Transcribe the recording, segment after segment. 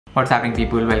What's happening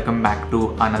people, welcome back to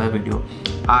another video.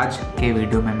 आज के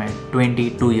video में मैं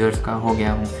 22 years का हो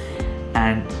गया हूँ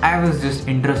and I was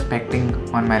just introspecting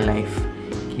on my life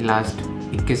कि last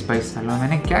 21-22 सालों में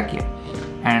मैंने क्या किया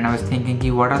and I was thinking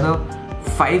कि what are the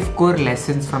 5 core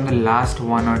lessons from the last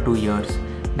 1 or 2 years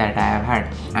that I have had,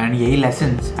 and यही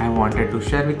lessons I wanted to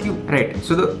share with you. Right,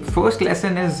 so the first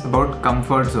lesson is about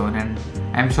comfort zone, and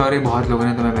I'm sure बहुत लोगों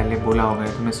ने तुम्हें पहले बोला होगा,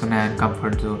 तुम्हें सुना है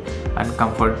comfort zone,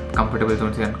 comfortable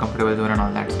zone से uncomfortable zone and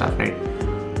all that stuff, right?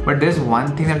 But there's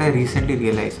one thing that I recently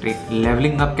realized, right?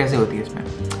 Leveling up कैसे होती है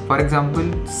इसमें? For example,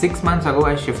 6 months ago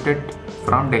I shifted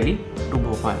from Delhi to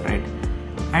Bhopal, right?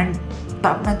 And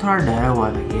तब मैं थोड़ा डरा हुआ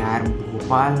था कि यार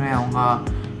भोपाल में आऊँगा,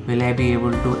 will I be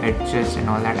able to adjust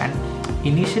and all that? And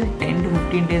initial 10 to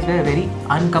 15 days were very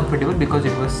uncomfortable because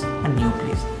it was a new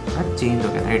place. That changed,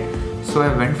 okay, right? So I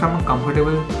went from a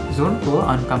comfortable zone to an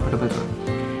uncomfortable zone,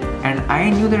 and I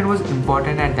knew that it was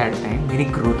important at that time मेरी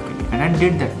growth के लिए, and I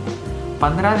did that.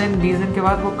 15 दिन 20 दिन के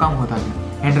बाद वो कम होता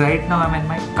गया, and right now I'm in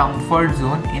my comfort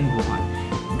zone in Bhopal.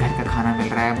 घर का खाना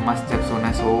मिल रहा है, मस्त जब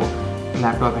सोना सो,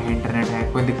 लैपटॉप है, इंटरनेट है,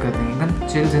 कोई दिक्कत नहीं, एकदम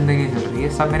चिल जिंदगी चल रही है,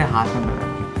 सब मेरे हाथ में मिल रहा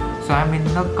है. सो I am in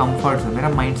the comfort zone. मेरा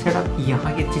माइंड सेट अब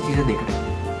यहाँ की अच्छी चीज़ें देख रहा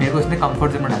है, मेरे को उसने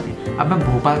कम्फर्ट जोन में डाल दी. अब मैं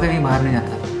भोपाल से कहीं बाहर नहीं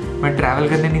जाता, मैं ट्रैवल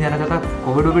करने नहीं जाना चाहता.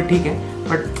 कोविड ठीक है,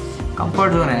 बट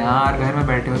कम्फर्ट जोन है यार, घर में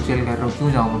बैठे हो, चिल कर रहे हो,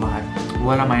 क्यों जाऊँगा बाहर, वो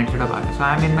वाला माइंड सेट अब आ गया. सो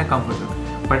I am in my comfort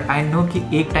zone, but I know कि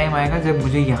एक टाइम आएगा जब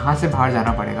मुझे यहाँ से बाहर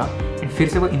जाना पड़ेगा, एंड फिर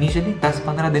से वो इनिशियली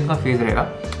 10-15 दिन का फेज रहेगा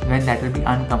when that will be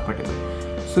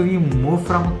uncomfortable. So we move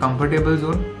from a comfortable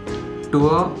zone to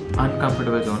a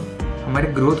uncomfortable zone. हमारी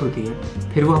ग्रोथ होती है,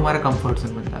 फिर वो हमारा कंफर्ट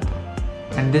जोन बन जाता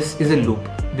है, and this is a loop,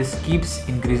 this keeps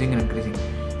increasing and increasing.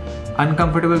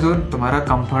 Uncomfortable zone तुम्हारा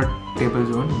कंफर्टेबल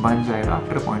जोन बन जाएगा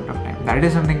after a point of time. That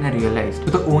is something I realised.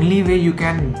 तो the only way you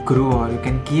can grow और you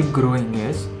can keep growing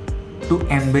is to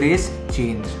embrace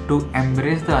change, to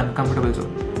embrace the uncomfortable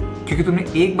zone. क्योंकि तुमने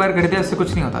एक बार कर दिया, उससे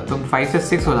कुछ नहीं होता. तुम 5 से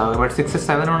 6 हो जाओगे, बट 6 से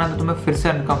 7 होना तो तुम्हें फिर से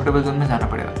अनकंफर्टेबल जोन में जाना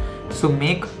पड़ेगा. So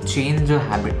make change a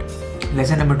habit.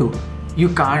 Lesson number 2, you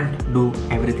can't do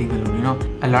everything alone. You know,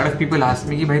 a lot of people ask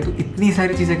me कि भाई तू इतनी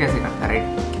सारी चीज़ें कैसे करता है,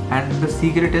 right? And the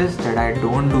secret is that I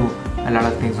don't do a lot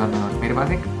of things on my own. मेरे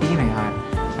पास एक टीम है यार.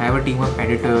 I have a team of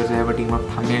editors, I have a team of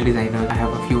thumbnail designers, I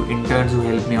have a few interns who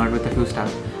help me out with a few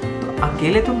stuff. तो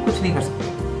अकेले तुम कुछ नहीं कर सकते.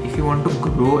 If you want to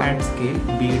grow at scale,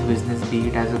 be it business, be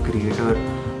it as a creator,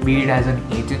 be it as an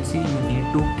agency, you need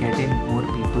to get in more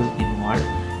people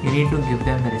involved. You need to give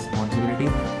them the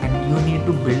responsibility, and you need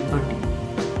to build a team.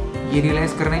 ये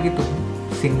realise करना है कि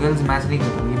तुम singles match नहीं कर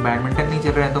रहे, badminton नहीं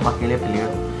चल रहा है, तुम अकेले प्लेयर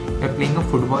हो. You are playing a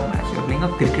football match, you are playing a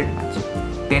cricket match.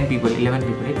 10 people, 11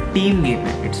 people, एक टीम गेम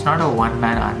है. It's not a one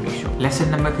man army show. Lesson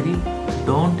number 3,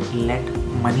 don't let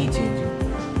money change you.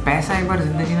 पैसा एक बार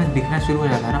जिंदगी में दिखना शुरू हो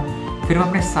जाता है ना, फिर हम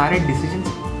अपने सारे डिसीजन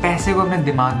पैसे को अपने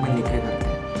दिमाग में लिखे करते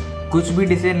हैं. कुछ भी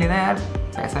डिसीजन लेना है यार,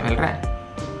 पैसा मिल रहा है,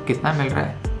 कितना मिल रहा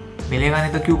है, मिलेगा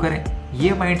नहीं तो क्यों करें,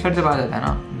 ये माइंड सेट जब आ जाता है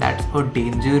ना, that's a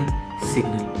danger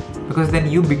signal. Because then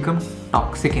you become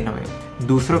toxic in a way,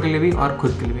 दूसरों के लिए भी और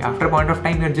खुद के लिए भी. After a point of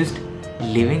time, you're just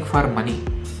living for money,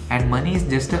 and money is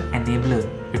just an enabler.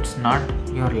 It's not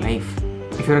your life.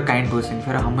 If you're a kind person, if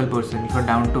you're a humble person, if you're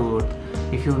down to earth,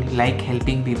 if you like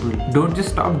helping people, don't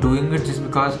just stop doing it just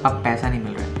because अब पैसा नहीं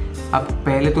मिल रहा है. अब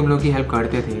पहले तुम लोग की हेल्प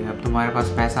करते थे, अब तुम्हारे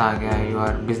पास पैसा आ गया है, you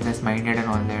are business minded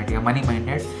and all that, you're money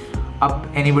minded.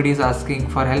 अब anybody is asking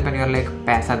for help and you're like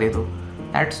पैसा दे दो.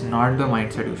 That's not the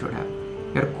mindset you should have.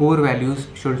 Your core values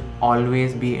should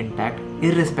always be intact,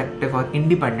 irrespective or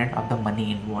independent of the money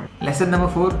involved. Lesson number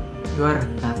 4, you are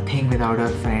nothing without your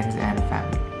friends and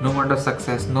family. No amount of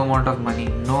success, no amount of money,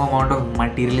 no amount of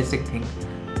materialistic thing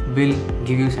will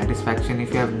give you satisfaction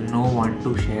if you have no one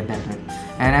to share that with.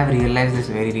 And I've realized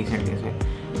this very recently as well.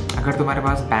 अगर तुम्हारे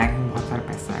पास bank में बहुत सारा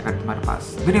पैसा है, अगर तुम्हारे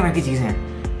पास दुनिया भर की चीज़ें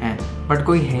हैं, बट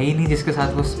कोई है ही नहीं जिसके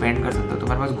साथ वो स्पेंड कर सकते हो,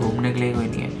 तुम्हारे पास घूमने के लिए कोई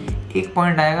नहीं है, एक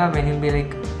पॉइंट आएगा when you'll be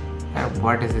like,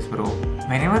 what is this bro?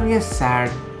 Whenever we are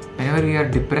sad, whenever we are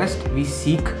depressed, we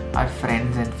seek our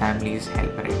friends and family's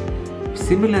help, right?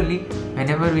 Similarly,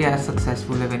 whenever we are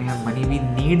successful, when you have money, we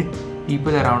need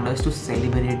people around us to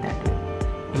celebrate that way.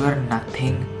 You are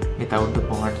nothing without the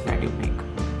bonds that you make.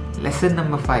 Lesson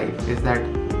number 5 is that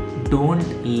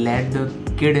don't let the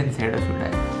kid inside of you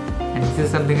die. And this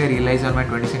is something I realized on my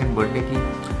 22nd birthday ki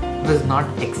I was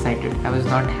not excited, I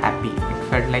was not happy. It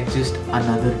felt like just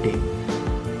another day,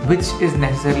 which is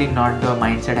necessarily not the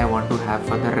mindset I want to have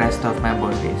for the rest of my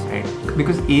birthdays, right?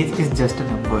 Because age is just a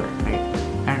number, right?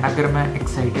 And अगर मैं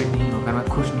excited नहीं हूँ, अगर मैं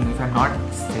खुश नहीं हूँ, if I'm not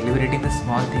celebrating the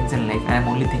small things in life and I'm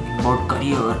only thinking about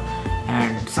career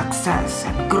and success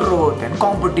and growth and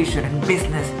competition and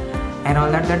business and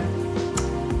all that, then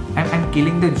I'm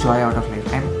killing the joy out of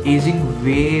life. I'm aging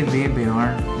way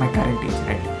beyond my current age,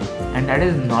 right? And that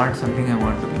is not something I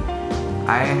want to be.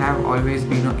 I have always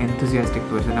been an enthusiastic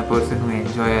person, a person who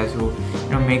enjoys, who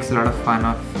makes a lot of fun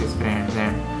of his friends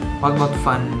and बहुत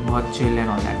fun, बहुत chill and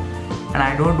all that. And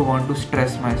I don't want to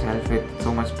stress myself with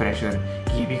so much pressure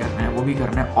कि ये भी करना है, वो भी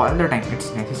करना है all the time.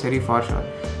 It's necessary for sure.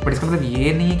 But इसका मतलब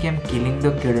ये नहीं है कि I'm killing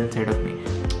the kid inside of me,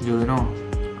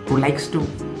 जो who likes to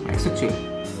chill.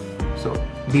 So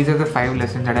these are the 5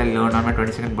 lessons that I learned on my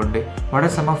 22nd birthday. What are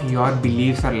some of your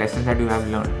beliefs or lessons that you have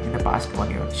learned in the past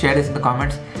 1 year? Share this in the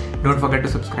comments. Don't forget to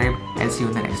subscribe. I'll see you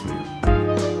in the next video.